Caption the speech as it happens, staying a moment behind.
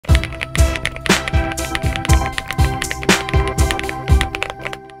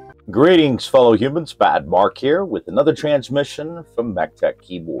Greetings, fellow humans. Bad Mark here with another transmission from Metre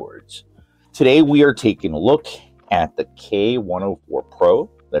Keyboards. Today we are taking a look at the K104 Pro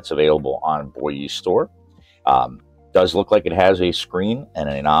that's available on Boyi store. Does look like it has a screen and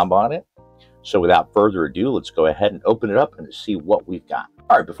a knob on it. So without further ado, let's go ahead and open it up and see what we've got.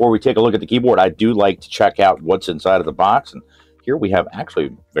 All right, before we take a look at the keyboard, I do like to check out what's inside of the box. And here we have actually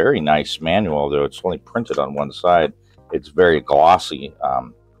a very nice manual, though it's only printed on one side. It's very glossy.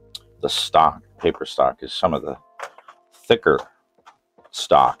 The stock, paper stock, is some of the thicker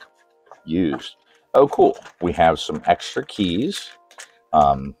stock used. Oh, cool. We have some extra keys.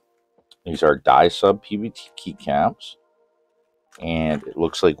 These are dyesub PVT keycaps. And it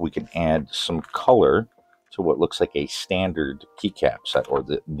looks like we can add some color to what looks like a standard keycap set, or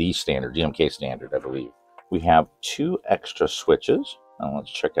the standard, GMK standard, I believe. We have two extra switches. Now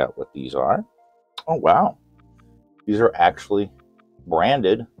let's check out what these are. Oh, wow. These are actually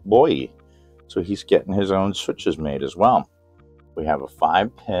branded Boyi. So he's getting his own switches made as well. We have a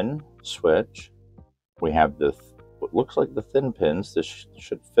 5-pin switch. We have what looks like the thin pins. This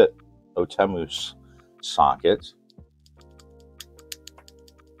should fit Otemu's sockets.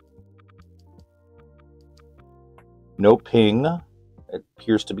 No ping. It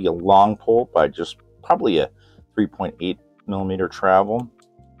appears to be a long pole by just probably a 3.8 millimeter travel.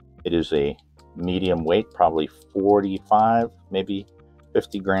 It is a medium weight, probably 45, maybe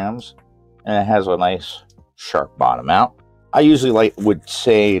 50 grams. And it has a nice sharp bottom out. I usually would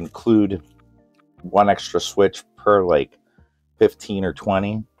say include one extra switch per like 15 or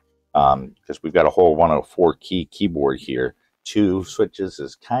 20, because we've got a whole 104 keyboard here. 2 switches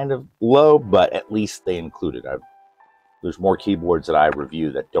is kind of low, but at least they included. There's more keyboards that I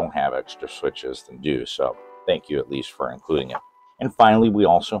review that don't have extra switches than do, so thank you at least for including it. And finally, we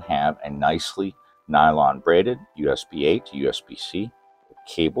also have a nicely nylon braided USB-A to USB-C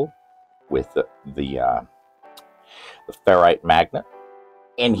cable with the ferrite magnet.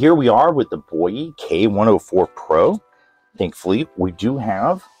 And here we are with the Boyi K104 Pro. Thankfully, we do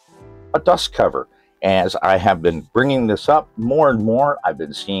have a dust cover. As I have been bringing this up more and more, I've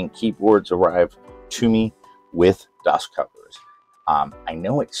been seeing keyboards arrive to me with dust covers. I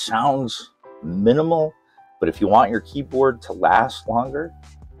know it sounds minimal, but if you want your keyboard to last longer,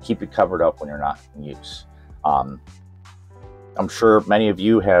 keep it covered up when you're not in use. I'm sure many of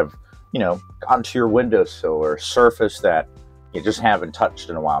you have, gone to your windowsill or surface that you just haven't touched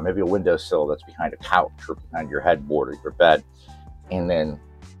in a while. Maybe a windowsill that's behind a couch or behind your headboard or your bed. And then,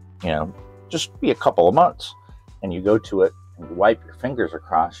 just be a couple of months and you go to it and you wipe your fingers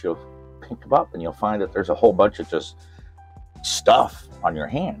across, you'll pick them up and you'll find that there's a whole bunch of just stuff on your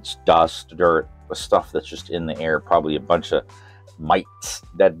hands. Dust, dirt, the stuff that's just in the air, probably a bunch of mites,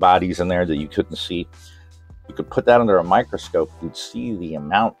 dead bodies in there that you couldn't see. You could put that under a microscope, you'd see the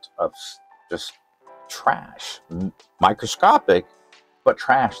amount of just trash, microscopic, but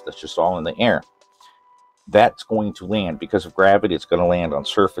trash that's just all in the air. That's going to land because of gravity. It's going to land on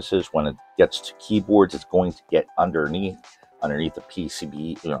surfaces. When it gets to keyboards, it's going to get underneath the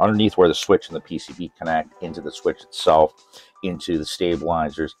PCB, underneath where the switch and the PCB connect, into the switch itself, into the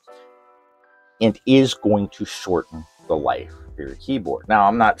stabilizers, and is going to shorten the life of your keyboard. Now,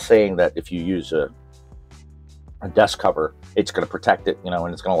 I'm not saying that if you use a dust cover, it's going to protect it,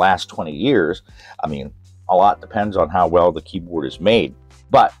 and it's going to last 20 years. I mean, a lot depends on how well the keyboard is made.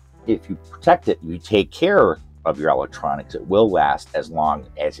 But if you protect it, you take care of your electronics, it will last as long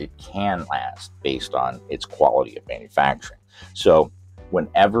as it can last based on its quality of manufacturing. So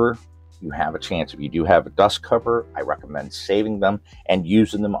whenever you have a chance, if you do have a dust cover, I recommend saving them and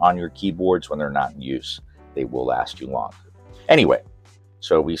using them on your keyboards when they're not in use. They will last you longer. Anyway,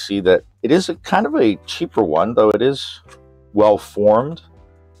 so we see that it is kind of a cheaper one, though it is well formed,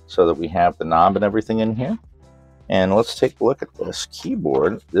 so that we have the knob and everything in here. And let's take a look at this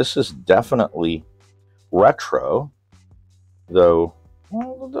keyboard. This is definitely retro, though,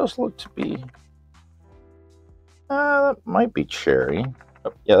 well, it does look to be, that might be cherry.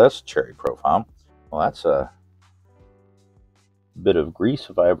 Oh, yeah, that's a cherry profile. Well, that's a bit of grease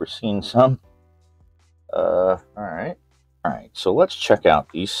if I ever seen some. All right, so let's check out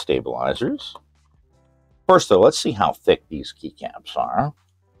these stabilizers. First, though, let's see how thick these keycaps are.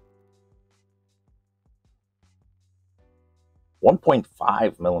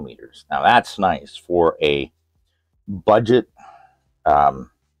 1.5 millimeters. Now, that's nice for a budget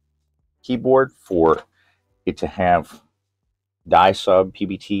keyboard, for it to have dyesub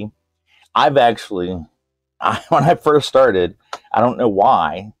PVT. I've actually, when I first started, I don't know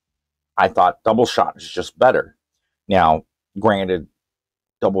why, I thought double shot is just better. Now, granted,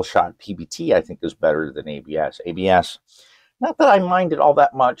 double shot PVT I think is better than ABS. ABS Not that I mind it all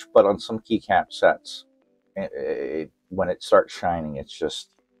that much, but on some keycap sets, when it starts shining, it's just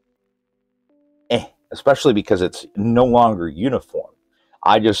especially because it's no longer uniform.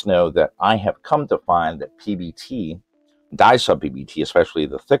 I just know that I have come to find that PBT, dyesub PBT, especially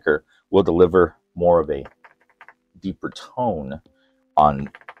the thicker, will deliver more of a deeper tone on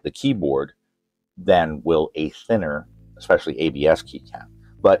the keyboard than will a thinner, especially ABS keycap.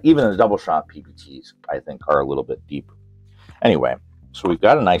 But even the double shot PBTs, I think, are a little bit deeper. Anyway, so we've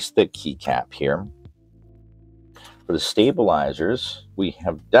got a nice thick keycap here. For the stabilizers, we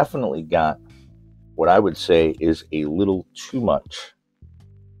have definitely got what I would say is a little too much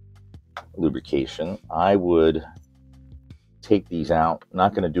lubrication. I would take these out. I'm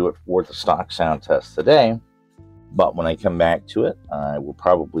not going to do it for the stock sound test today, but when I come back to it, I will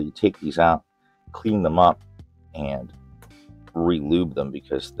probably take these out, clean them up, and re-lube them,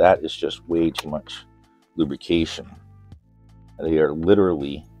 because that is just way too much lubrication. They are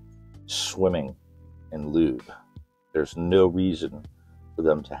literally swimming in lube. There's no reason for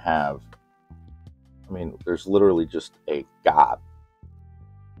them to have, I mean, there's literally just a gob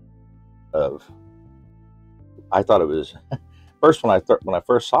of, I thought it was, first when I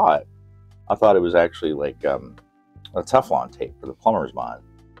first saw it, I thought it was actually like a Teflon tape for the plumber's mod,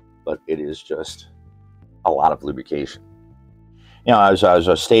 but it is just a lot of lubrication. You know, as I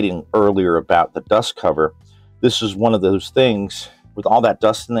was stating earlier about the dust cover, this is one of those things with all that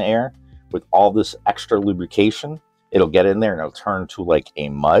dust in the air, with all this extra lubrication, it'll get in there and it'll turn to like a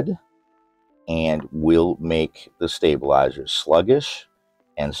mud and will make the stabilizer sluggish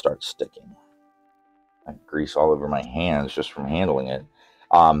and start sticking. I grease all over my hands just from handling it.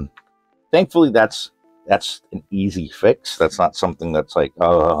 Thankfully, that's an easy fix. That's not something that's like,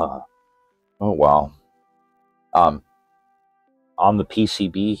 oh well. On the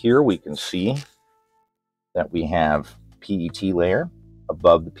PCB here, we can see that we have PET layer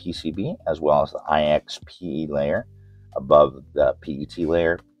above the PCB, as well as the IXPE layer above the PET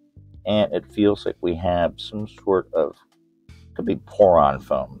layer. And it feels like we have some sort of, could be poron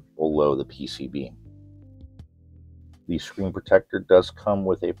foam below the PCB. The screen protector does come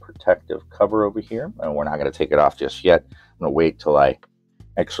with a protective cover over here, and we're not going to take it off just yet. I'm going to wait till I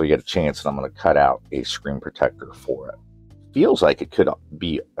actually get a chance, and I'm going to cut out a screen protector for it. Feels like it could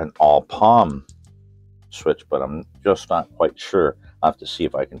be an all palm switch, but I'm just not quite sure. I'll have to see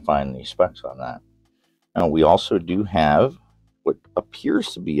if I can find any specs on that. Now, we also do have what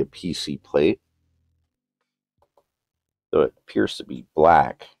appears to be a PC plate, though it appears to be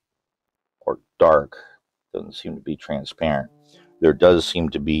black or dark. Doesn't seem to be transparent. There does seem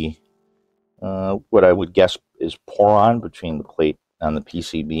to be what I would guess is poron between the plate and the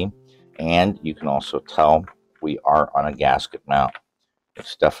PCB, and you can also tell we are on a gasket mount.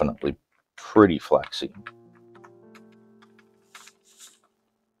 It's definitely pretty flexy.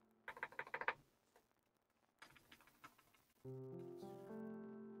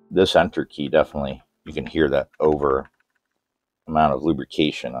 This enter key, definitely, you can hear that over amount of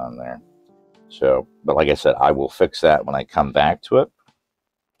lubrication on there. So, but like I said, I will fix that when I come back to it.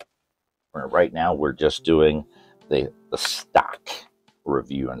 Right now, we're just doing the stock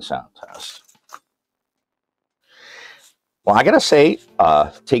review and sound test. Well, I gotta say,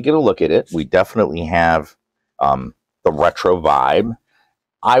 taking a look at it, we definitely have the retro vibe.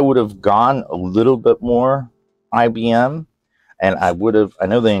 I would have gone a little bit more IBM, and I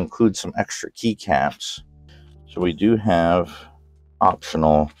know they include some extra keycaps. So we do have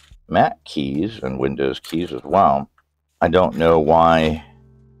optional Mac keys and Windows keys as well. I don't know why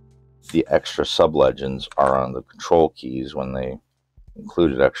the extra sub-legends are on the control keys when they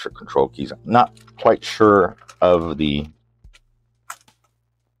included extra control keys. I'm not quite sure of the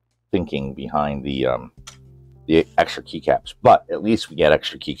thinking behind the extra keycaps, but at least we get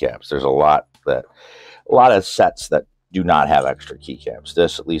extra keycaps. There's a lot of sets that do not have extra keycaps.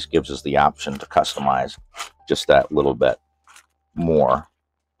 This at least gives us the option to customize just that little bit more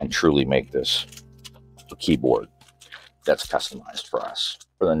and truly make this a keyboard that's customized for us.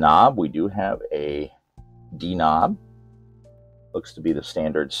 For the knob, we do have a D knob. Looks to be the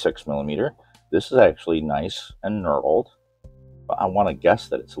standard 6mm. This is actually nice and knurled. I want to guess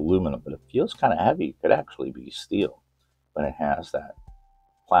that it's aluminum, but it feels kind of heavy. It could actually be steel, but it has that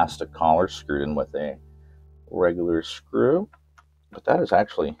plastic collar screwed in with a regular screw. But that is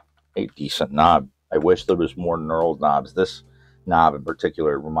actually a decent knob. I wish there was more knurled knobs. This knob in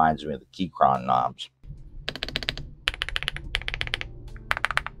particular reminds me of the Keychron knobs.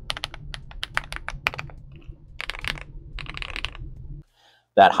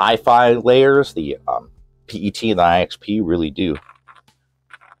 That hi-fi layers, the PET and the IXP, really do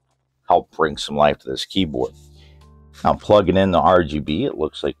help bring some life to this keyboard. Now plugging in the RGB, it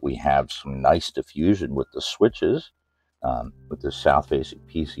looks like we have some nice diffusion with the switches. With the south-facing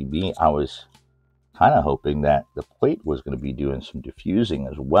PCB, I was kind of hoping that the plate was going to be doing some diffusing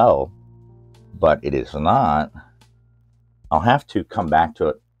as well, but it is not. I'll have to come back to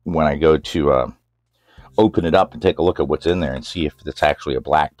it when I go to open it up and take a look at what's in there and see if it's actually a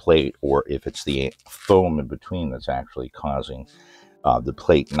black plate or if it's the foam in between that's actually causing the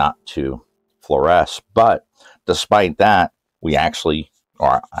plate not to fluoresce. But despite that, we actually,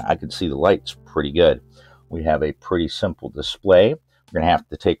 or I could see the lights pretty good. We have a pretty simple display. We're going to have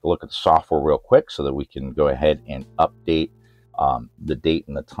to take a look at the software real quick so that we can go ahead and update the date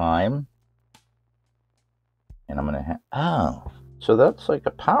and the time. And I'm going to have, oh, so that's like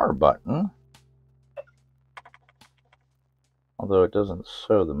a power button. Although it doesn't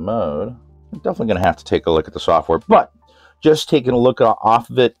show the mode. I'm definitely going to have to take a look at the software. But just taking a look off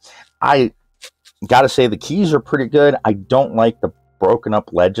of it, I got to say the keys are pretty good. I don't like the broken up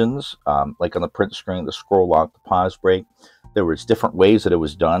legends, like on the print screen, the scroll lock, the pause break. There was different ways that it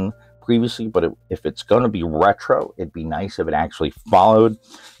was done previously, but if it's going to be retro, it'd be nice if it actually followed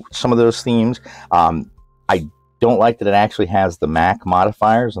some of those themes. I don't like that it actually has the Mac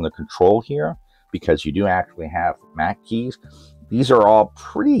modifiers on the control here, because you do actually have Mac keys. These are all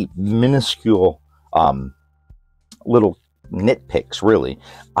pretty minuscule little nitpicks, really.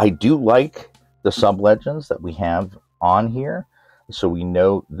 I do like the sub-legends that we have on here, so we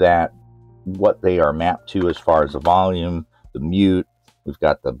know that what they are mapped to as far as the volume, the mute. We've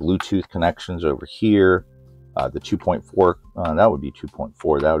got the Bluetooth connections over here, the 2.4, that would be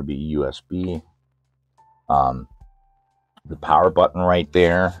 2.4, that would be USB. The power button right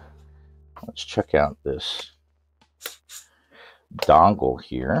there. Let's check out this dongle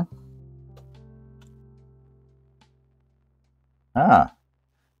here.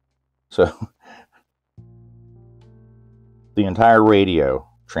 So the entire radio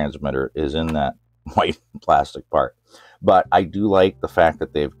transmitter is in that white plastic part. But I do like the fact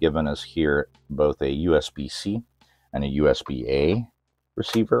that they've given us here both a USB-C and a USB-A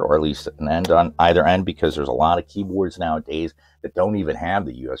receiver, or at least an end on either end, because there's a lot of keyboards nowadays that don't even have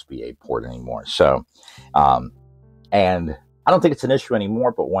the USB-A port anymore. So, and I don't think it's an issue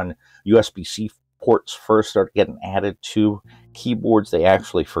anymore, but when USB-C ports first started getting added to keyboards, they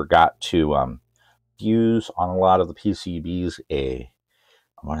actually forgot to use on a lot of the PCBs I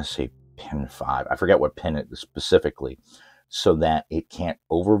want to say pin 5. I forget what pin it is specifically, so that it can't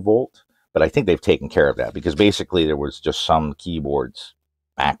overvolt. But I think they've taken care of that, because basically there was just some keyboards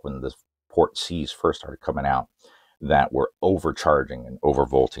back when the port Cs first started coming out that were overcharging and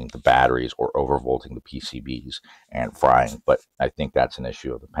overvolting the batteries or overvolting the PCBs and frying. But I think that's an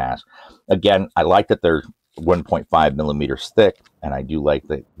issue of the past. Again, I like that they're 1.5 millimeters thick, and I do like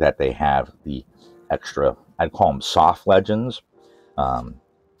that they have the extra, I'd call them soft legends.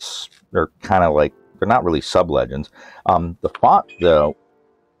 They're kind of like, they're not really sub-legends. The font, though,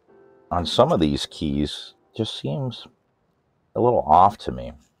 on some of these keys just seems a little off to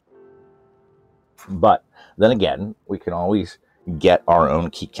me. But then again, we can always get our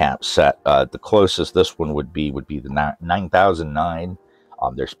own keycap set. The closest this one would be the 9009.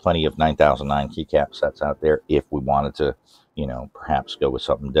 There's plenty of 9009 keycap sets out there. If we wanted to, you know, perhaps go with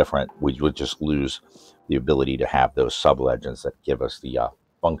something different, we would just lose the ability to have those sub-legends that give us the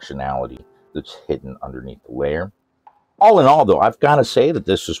functionality that's hidden underneath the layer. All in all, though, I've got to say that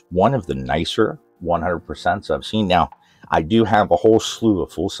this is one of the nicer 100% I've seen. Now, I do have a whole slew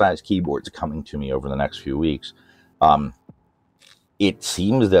of full-size keyboards coming to me over the next few weeks. It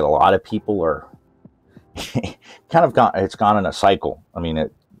seems that a lot of people are kind of it's gone in a cycle. I mean,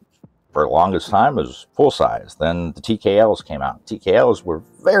 for the longest time it was full-size. Then the TKLs came out. TKLs were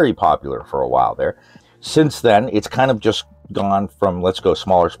very popular for a while there. Since then, it's kind of just gone from let's go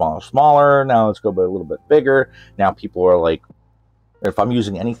smaller, smaller, smaller. Now let's go a little bit bigger. Now people are like, if I'm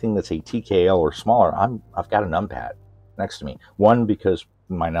using anything that's a TKL or smaller, I've got a numpad next to me. One, because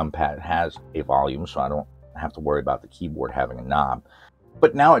my numpad has a volume, so I don't have to worry about the keyboard having a knob.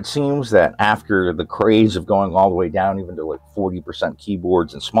 But now it seems that after the craze of going all the way down even to like 40%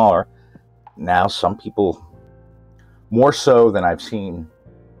 keyboards and smaller, now some people, more so than I've seen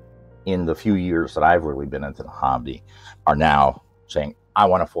in the few years that I've really been into the hobby, are now saying, I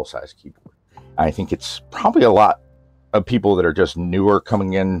want a full-size keyboard. I think it's probably a lot of people that are just newer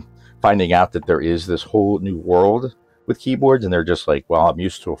coming in, finding out that there is this whole new world with keyboards, and they're just like, well, I'm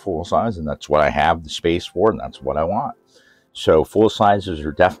used to a full size, and that's what I have the space for, and that's what I want. So full sizes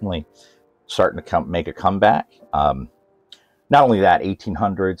are definitely starting to make a comeback. Not only that,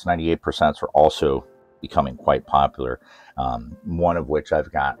 1800s, 98% are also becoming quite popular. One of which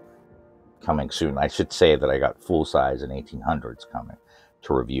I've got coming soon. I should say that I got full size and 1800s coming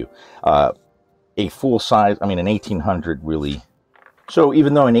to review. A full size, I mean, an 1800 really. So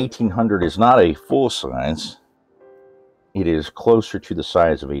even though an 1800 is not a full size, it is closer to the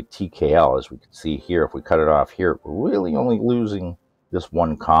size of a TKL, as we can see here. If we cut it off here, we're really only losing this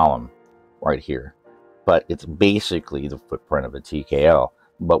one column right here. But it's basically the footprint of a TKL,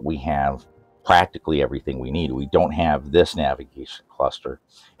 but we have practically everything we need. We don't have this navigation cluster,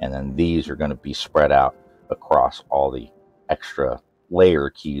 and then these are going to be spread out across all the extra layer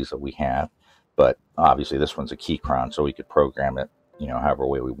keys that we have. But obviously this one's a key crown, so we could program it, you know, however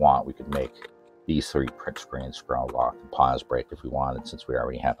way we want. We could make these 3 print screens, scroll lock, and pause break if we wanted, since we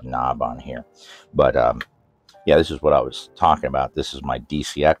already have a knob on here. But yeah, this is what I was talking about. This is my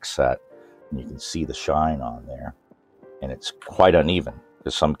DCX set, and you can see the shine on there, and it's quite uneven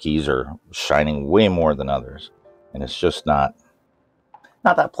because some keys are shining way more than others, and it's just not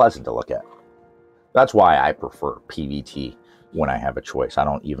that pleasant to look at. That's why I prefer PVT when I have a choice. I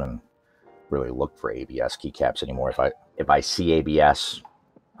don't even really look for ABS keycaps anymore. If I see ABS,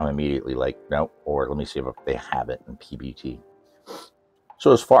 I'm immediately like, nope, or let me see if they have it in PVT.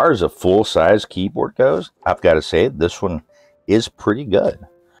 So as far as a full-size keyboard goes, I've got to say this one is pretty good.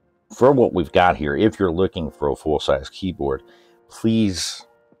 For what we've got here, if you're looking for a full-size keyboard, please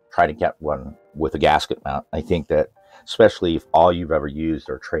try to get one with a gasket mount. I think that, especially if all you've ever used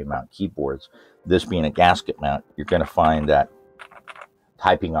are tray mount keyboards, this being a gasket mount, you're going to find that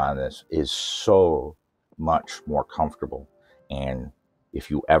typing on this is so much more comfortable. And if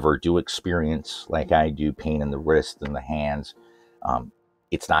you ever do experience, like I do, pain in the wrist and the hands,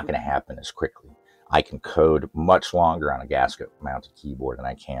 it's not going to happen as quickly. I can code much longer on a gasket mounted keyboard than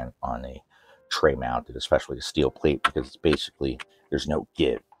I can on a tray mounted, especially a steel plate, because it's basically, there's no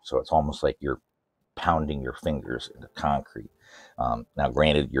give. So it's almost like you're pounding your fingers into concrete. Now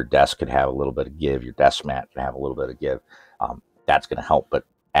granted, your desk could have a little bit of give, your desk mat could have a little bit of give. That's going to help, but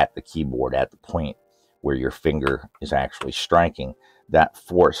at the keyboard, at the point where your finger is actually striking, that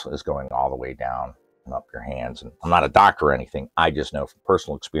force is going all the way down and up your hands. And I'm not a doctor or anything. I just know from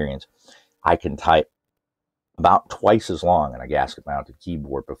personal experience, I can type about twice as long on a gasket mounted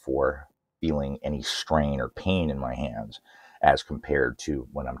keyboard before feeling any strain or pain in my hands as compared to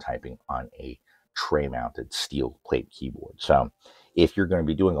when I'm typing on a tray mounted steel plate keyboard. So if you're going to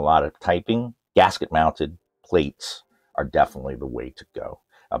be doing a lot of typing, gasket mounted plates are definitely the way to go,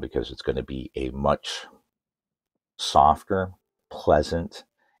 because it's going to be a much softer, pleasant,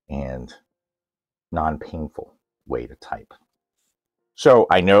 and non-painful way to type. So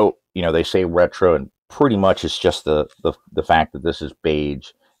I know, you know, they say retro, and pretty much it's just the fact that this is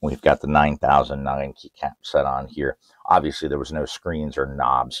beige. We've got the 9009 keycap set on here. Obviously, there was no screens or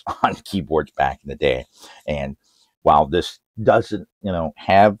knobs on keyboards back in the day. And while this doesn't, you know,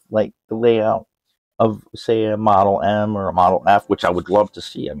 have like the layout of, say, a Model M or a Model F, which I would love to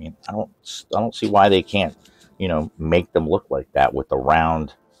see. I mean, I don't see why they can't, you know, make them look like that with the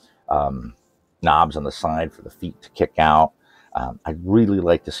round knobs on the side for the feet to kick out. I'd really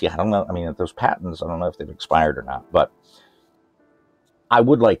like to see, I don't know, I mean, those patents, I don't know if they've expired or not, but I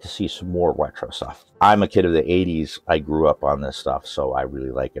would like to see some more retro stuff. I'm a kid of the 80s. I grew up on this stuff, so I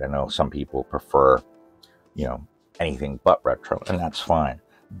really like it. I know some people prefer, you know, anything but retro, and that's fine.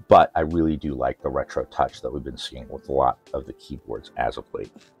 But I really do like the retro touch that we've been seeing with a lot of the keyboards as of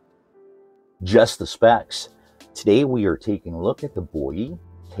late. Just the specs. Today we are taking a look at the Boyi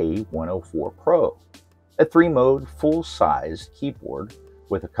K104 Pro, a 3-mode full-size keyboard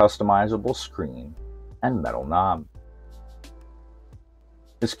with a customizable screen and metal knob.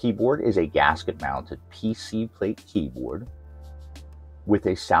 This keyboard is a gasket-mounted PC plate keyboard with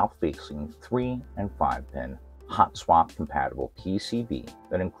a south-facing 3- and 5-pin hot swap compatible PCB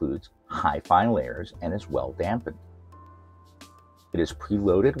that includes hi-fi layers and is well dampened. It is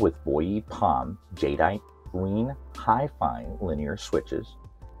preloaded with Boyi Palm jadeite green hi-fi linear switches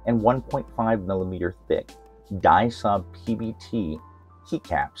and 1.5mm thick dyesub PBT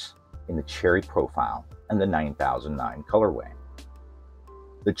keycaps in the cherry profile and the 9009 colorway.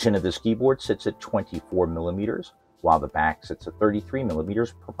 The chin of this keyboard sits at 24mm, while the back sits at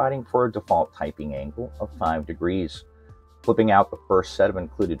 33mm, providing for a default typing angle of 5 degrees. Flipping out the first set of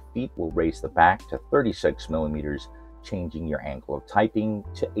included feet will raise the back to 36mm, changing your angle of typing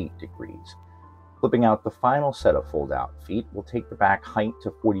to 8 degrees. Flipping out the final set of fold-out feet will take the back height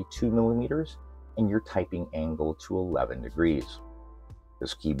to 42mm and your typing angle to 11 degrees.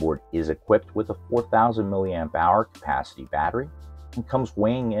 This keyboard is equipped with a 4000 mAh capacity battery and comes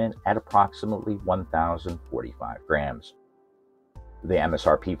weighing in at approximately 1,045 grams. The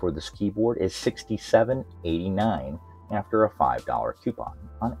MSRP for this keyboard is $67.89, after a $5 coupon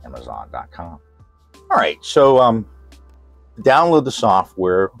on Amazon.com. All right, so download the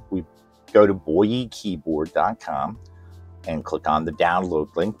software. We go to boyikeyboard.com and click on the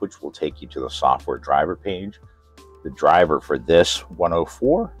download link, which will take you to the software driver page. The driver for this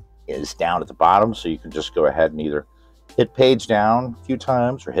 104 is down at the bottom, so you can just go ahead and either hit page down a few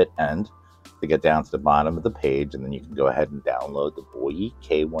times or hit end to get down to the bottom of the page, and then you can go ahead and download the Boyi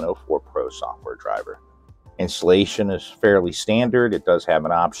K104 Pro software driver. Installation is fairly standard. It does have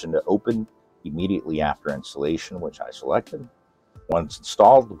an option to open immediately after installation, which I selected. Once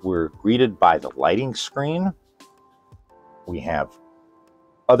installed, we're greeted by the lighting screen. We have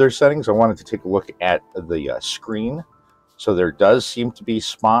other settings. I wanted to take a look at the screen. So there does seem to be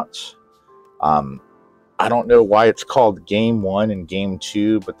spots. I don't know why it's called Game 1 and Game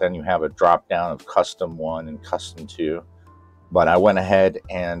 2, but then you have a drop down of Custom 1 and Custom 2. But I went ahead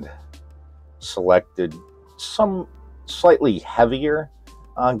and selected some slightly heavier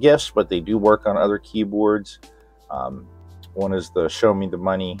GIFs, but they do work on other keyboards. One is the Show Me the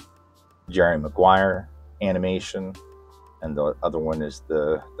Money Jerry Maguire animation, and the other one is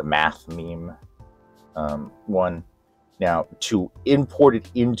the math meme one. Now, to import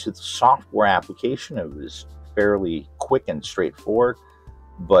it into the software application, it was fairly quick and straightforward,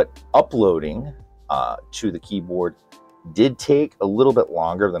 but uploading to the keyboard did take a little bit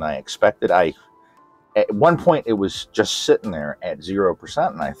longer than I expected. At one point, it was just sitting there at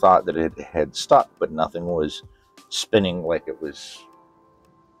 0%, and I thought that it had stuck, but nothing was spinning like it was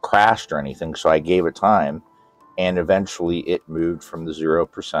crashed or anything, so I gave it time, and eventually it moved from the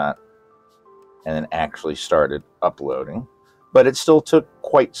 0% and then actually started uploading. But it still took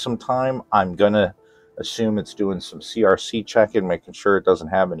quite some time. I'm gonna assume it's doing some CRC checking, making sure it doesn't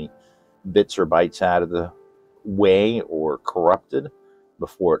have any bits or bytes out of the way or corrupted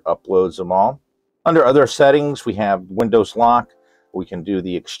before it uploads them all. Under other settings, we have Windows Lock. We can do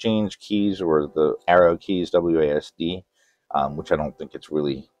the exchange keys or the arrow keys, WASD, which I don't think it's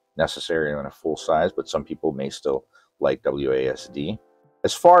really necessary on a full size, but some people may still like WASD.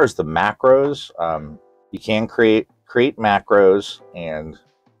 As far as the macros, you can create macros and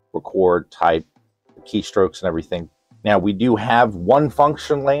record, type, keystrokes and everything. Now, we do have one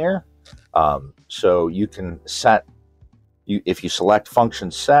function layer, so you can set, if you select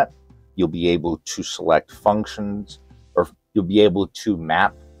function set, you'll be able to select functions, or you'll be able to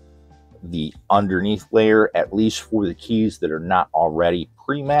map the underneath layer, at least for the keys that are not already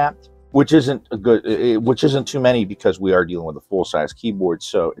pre-mapped, which isn't too many because we are dealing with a full-size keyboard.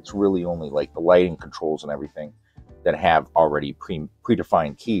 So it's really only like the lighting controls and everything that have already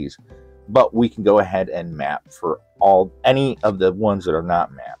predefined keys. But we can go ahead and map for any of the ones that are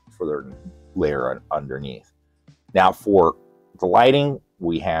not mapped for their layer underneath. Now, for the lighting,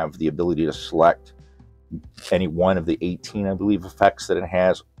 we have the ability to select any one of the 18, I believe, effects that it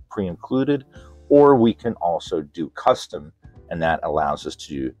has pre-included, or we can also do custom, and that allows us to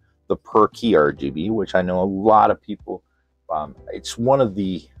do the per key RGB, which I know a lot of people, it's one of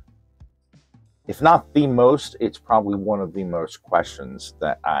the, if not the most, it's probably one of the most questions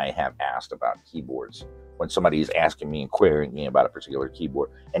that I have asked about keyboards when somebody is asking me and querying me about a particular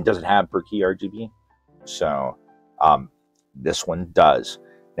keyboard. And does it have per key RGB? So this one does.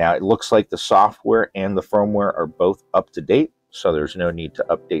 Now, it looks like the software and the firmware are both up to date, so there's no need to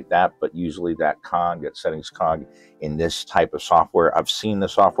update that, but usually that settings cog in this type of software, I've seen the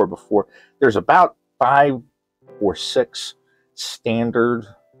software before. There's about 5 or 6 standard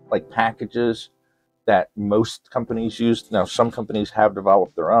packages that most companies use. Now, some companies have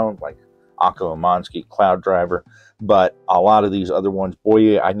developed their own, like Akko Amansky Cloud Driver, but a lot of these other ones,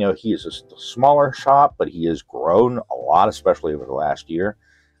 Boyi, I know he is a smaller shop, but he has grown a lot, especially over the last year.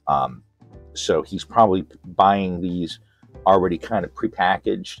 So he's probably buying these already kind of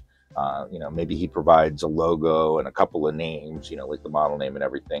prepackaged. Maybe he provides a logo and a couple of names, like the model name and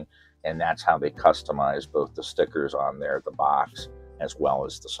everything. And that's how they customize both the stickers on there, the box, as well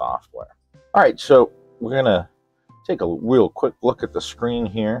as the software. All right, so we're going to take a real quick look at the screen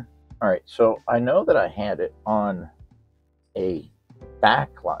here. All right, so I know that I had it on a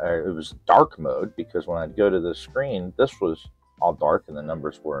it was dark mode, because when I'd go to the screen, this was all dark and the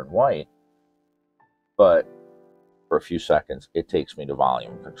numbers were in white. But for a few seconds, it takes me to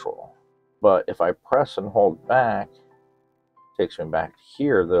volume control. But if I press and hold back, it takes me back to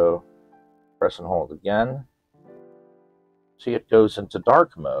here, though. Press and hold again. See, it goes into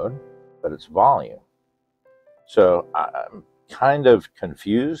dark mode, but it's volume. So I'm kind of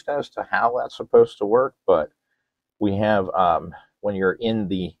confused as to how that's supposed to work, but we have, when you're in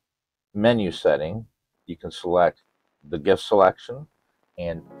the menu setting, you can select the GIF selection,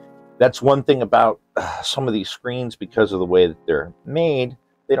 and That's one thing about some of these screens, because of the way that they're made,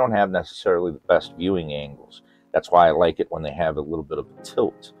 they don't have necessarily the best viewing angles. That's why I like it when they have a little bit of a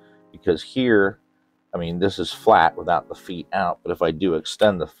tilt, because here, I mean, this is flat without the feet out, but if I do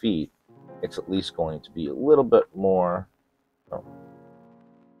extend the feet, it's at least going to be a little bit more. Oh,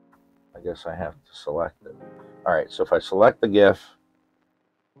 I guess I have to select it. All right, so if I select the GIF,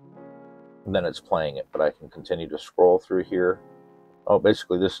 then it's playing it, but I can continue to scroll through here. Oh,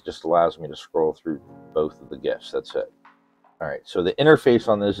 basically this just allows me to scroll through both of the GIFs. That's it. All right, so the interface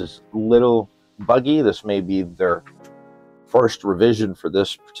on this is a little buggy. This may be their first revision for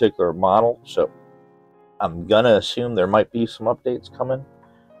this particular model, so I'm gonna assume there might be some updates coming,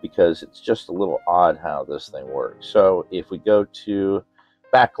 because it's just a little odd how this thing works. So if we go to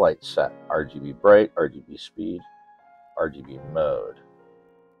backlight set, RGB bright, RGB speed, RGB mode.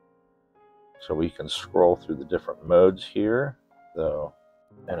 So we can scroll through the different modes here, though,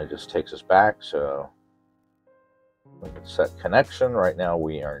 and it just takes us back. So we can set connection. Right now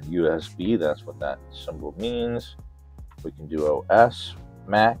we are in USB. That's what that symbol means. We can do OS,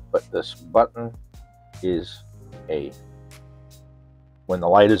 Mac, but this button is when the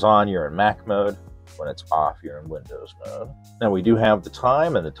light is on, you're in Mac mode. When it's off, you're in Windows mode. Now we do have the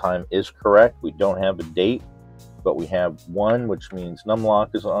time, and the time is correct. We don't have a date, but we have 1, which means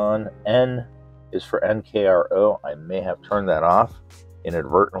numlock is on. N is for NKRO. I may have turned that off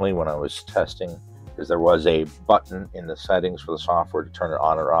inadvertently when I was testing, because there was a button in the settings for the software to turn it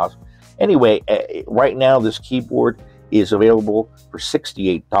on or off. Anyway, right now this keyboard is available for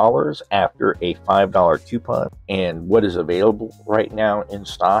 $68 after a $5 coupon. And what is available right now in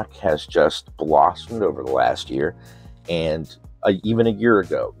stock has just blossomed over the last year. And even a year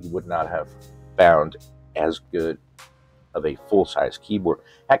ago, you would not have found as good of a full-size keyboard.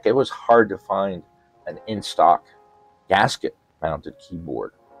 Heck, it was hard to find an in-stock gasket-mounted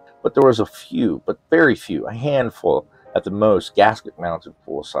keyboard. But there was a few, but very few, a handful at the most, gasket-mounted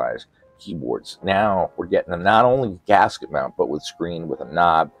full-size keyboards. Now we're getting them not only gasket mount, but with screen, with a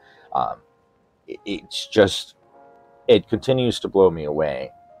knob. It's just, it continues to blow me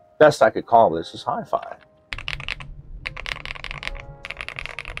away. Best I could call this is hi-fi.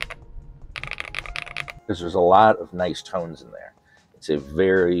 Because there's a lot of nice tones in there. It's a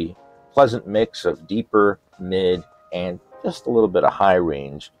very pleasant mix of deeper, mid, and just a little bit of high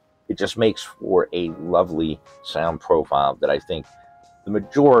range. It just makes for a lovely sound profile that I think the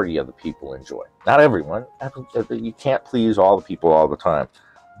majority of the people enjoy. Not everyone. You can't please all the people all the time.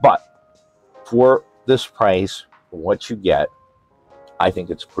 But for this price, what you get, I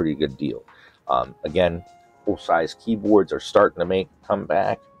think it's a pretty good deal. Again, full-size keyboards are starting to come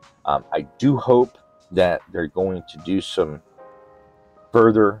back. I do hope that they're going to do some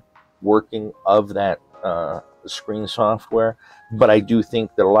further working of that screen software. But I do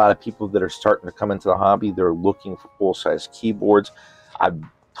think that a lot of people that are starting to come into the hobby, they're looking for full-size keyboards. I've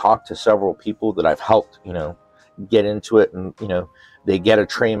talked to several people that I've helped, get into it, and, they get a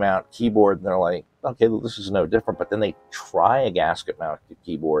tray mount keyboard and they're like, okay, well, this is no different. But then they try a gasket mounted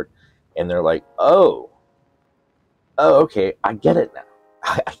keyboard and they're like, oh, okay, I get it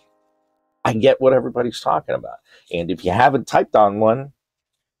now. I get what everybody's talking about. And if you haven't typed on one,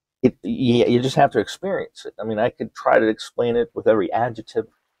 you just have to experience it. I mean, I could try to explain it with every adjective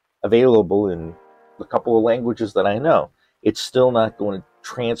available in a couple of languages that I know. It's still not going to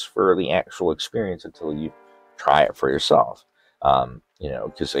transfer the actual experience until you try it for yourself.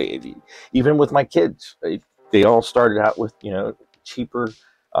 Because even with my kids, they all started out with, cheaper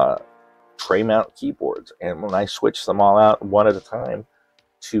tray mount keyboards. And when I switched them all out one at a time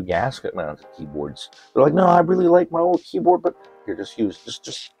to gasket mounted keyboards, they're like, no, I really like my old keyboard, but here,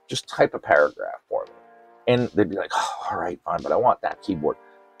 just type a paragraph for me. And they'd be like, oh, all right, fine, but I want that keyboard.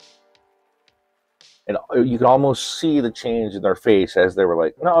 And you could almost see the change in their face as they were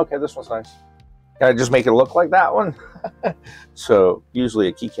like, no, okay, this one's nice. Can I just make it look like that one? So usually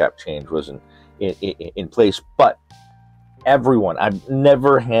a keycap change was in place. But everyone, I've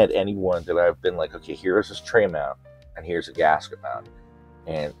never had anyone that I've been like, okay, here's this tray mount and here's a gasket mount.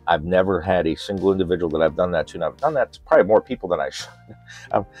 And I've never had a single individual that I've done that to. And I've done that to probably more people than I should.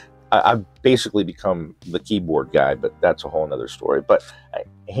 I've basically become the keyboard guy, but that's a whole nother story. But I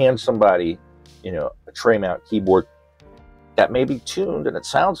hand somebody, a tray mount keyboard that may be tuned and it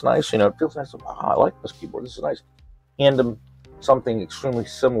sounds nice, it feels nice. Oh, I like this keyboard, this is nice. Hand them something extremely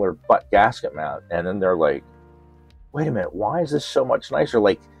similar but gasket mount, and then they're like, wait a minute, why is this so much nicer?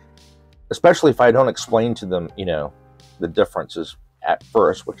 Like, especially if I don't explain to them, the differences at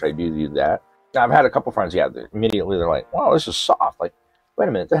first, which I do that. I've had a couple friends, immediately they're like, wow, this is soft. Like, wait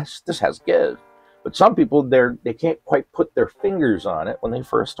a minute, this has give. But some people, they can't quite put their fingers on it when they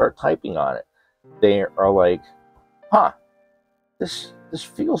first start typing on it. They are like, huh, this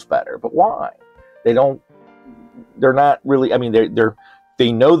feels better, but why? They're not really, I mean,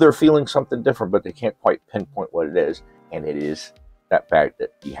 they know they're feeling something different, but they can't quite pinpoint what it is. And it is that fact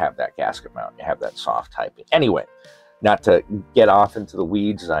that you have that gasket mount, you have that soft typing. Anyway, not to get off into the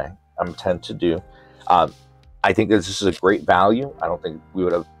weeds, I tend to do. I think this is a great value. I don't think we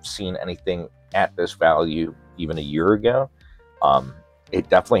would have seen anything at this value even a year ago. It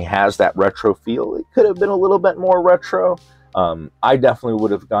definitely has that retro feel. It could have been a little bit more retro. I definitely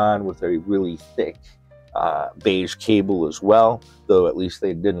would have gone with a really thick beige cable as well, though at least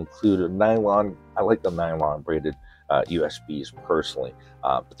they did include a nylon. I like the nylon braided USBs personally,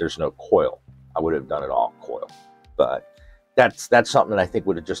 but there's no coil. I would have done it all coil, but that's something that I think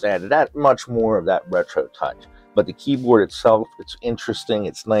would have just added that much more of that retro touch. But the keyboard itself, it's interesting,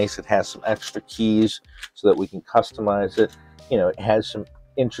 it's nice, it has some extra keys so that we can customize it. You know, it has some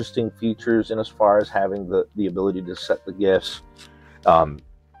interesting features in as far as having the ability to set the GIFs.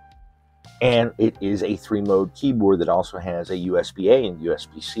 And it is a 3-mode keyboard that also has a USB-A and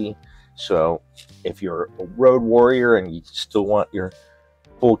USB-C. So if you're a road warrior and you still want your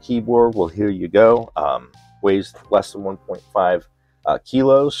full keyboard, well, here you go. Weighs less than 1.5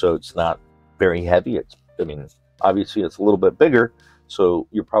 kilos, so it's not very heavy. I mean, obviously it's a little bit bigger, so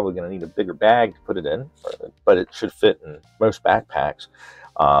you're probably going to need a bigger bag to put it in, but it should fit in most backpacks.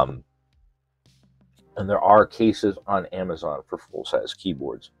 And there are cases on Amazon for full-size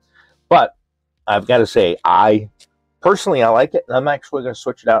keyboards. But I've got to say, personally, I like it. And I'm actually going to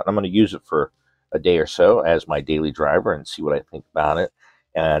switch it out, and I'm going to use it for a day or so as my daily driver and see what I think about it.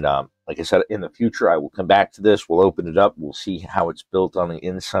 And like I said, in the future, I will come back to this. We'll open it up. We'll see how it's built on the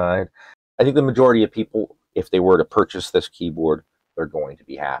inside. I think the majority of people, if they were to purchase this keyboard, they're going to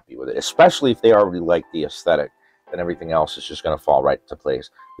be happy with it, especially if they already like the aesthetic. Then everything else is just going to fall right into place.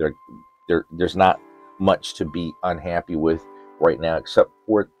 There's not much to be unhappy with right now, except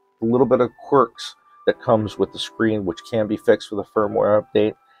for a little bit of quirks that comes with the screen, which can be fixed with a firmware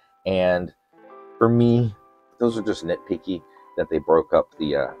update. And for me, those are just nitpicky, that they broke up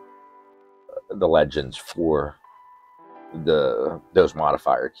the legends for those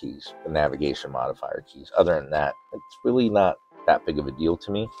modifier keys, the navigation modifier keys. Other than that, it's really not that big of a deal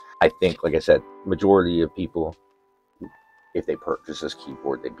to me. I think, like I said, majority of people, if they purchase this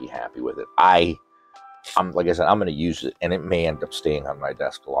keyboard, they'd be happy with it. Like I said, I'm going to use it, and it may end up staying on my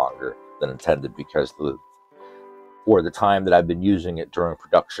desk longer than intended, because for the time that I've been using it during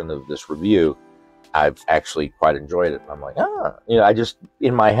production of this review, I've actually quite enjoyed it. I'm like, you know, I just,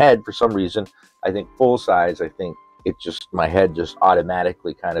 in my head, for some reason, I think full size, I think it just, my head just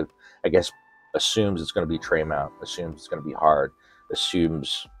automatically kind of, I guess, assumes it's going to be tray mount, assumes it's going to be hard,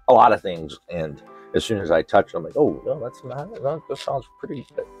 assumes a lot of things. And as soon as I touch it, I'm like, oh, no, that's not, no, that sounds pretty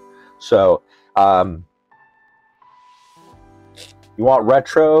good. So, you want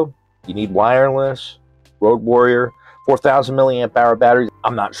retro, you need wireless, road warrior, 4,000 milliamp hour batteries.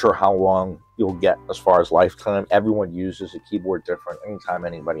 I'm not sure how long you'll get as far as lifetime. Everyone uses a keyboard different. Anytime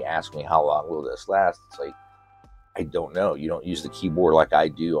anybody asks me how long will this last, it's like, I don't know. You don't use the keyboard like I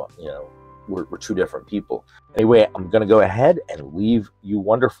do. You know, we're two different people. Anyway, I'm going to go ahead and leave you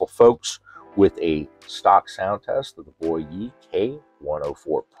wonderful folks with a stock sound test of the Boyi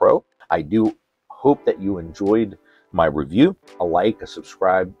K104 Pro. I do hope that you enjoyed my review. A like, a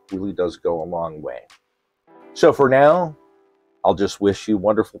subscribe really does go a long way. So for now, I'll just wish you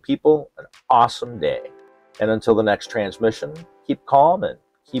wonderful people an awesome day. And until the next transmission, keep calm and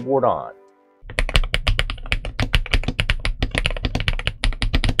keyboard on.